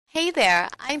Hey there,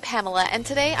 I'm Pamela, and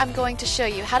today I'm going to show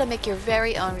you how to make your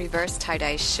very own reverse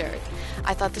tie-dye shirt.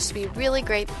 I thought this would be really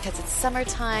great because it's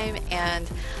summertime and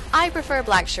I prefer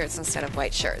black shirts instead of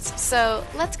white shirts. So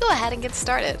let's go ahead and get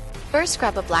started. First,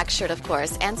 grab a black shirt, of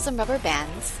course, and some rubber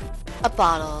bands, a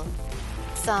bottle,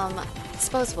 some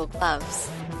disposable gloves,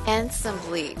 and some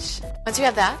bleach. Once you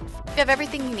have that, you have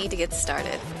everything you need to get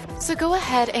started. So go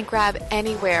ahead and grab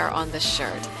anywhere on the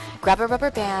shirt. Grab a rubber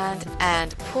band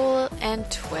and pull and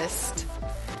twist.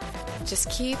 Just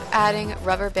keep adding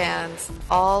rubber bands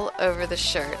all over the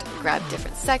shirt. Grab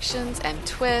different sections and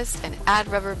twist and add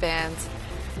rubber bands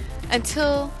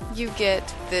until you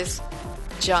get this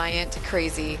giant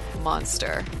crazy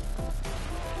monster.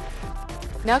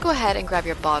 Now go ahead and grab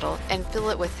your bottle and fill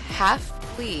it with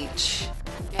half bleach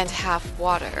and half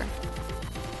water.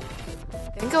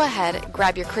 Then go ahead and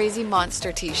grab your crazy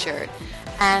monster t-shirt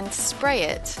and spray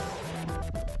it.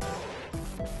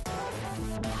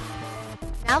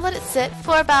 Now let it sit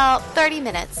for about 30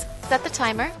 minutes. Set the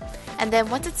timer, and then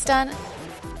once it's done,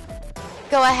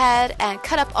 go ahead and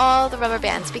cut up all the rubber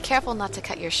bands. Be careful not to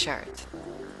cut your shirt.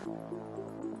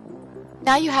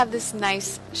 Now you have this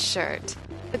nice shirt.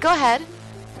 But go ahead,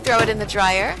 throw it in the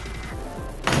dryer.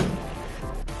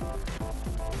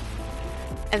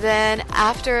 And then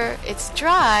after it's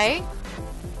dry,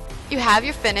 you have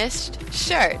your finished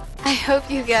shirt. I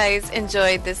hope you guys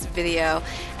enjoyed this video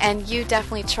and you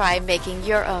definitely try making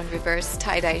your own reverse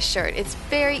tie-dye shirt. It's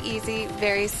very easy,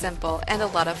 very simple, and a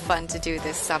lot of fun to do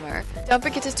this summer. Don't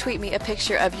forget to tweet me a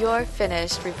picture of your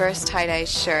finished reverse tie-dye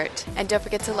shirt, and don't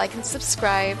forget to like and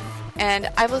subscribe, and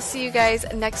I will see you guys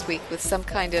next week with some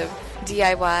kind of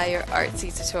DIY or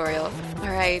artsy tutorial.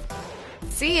 Alright,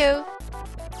 see you!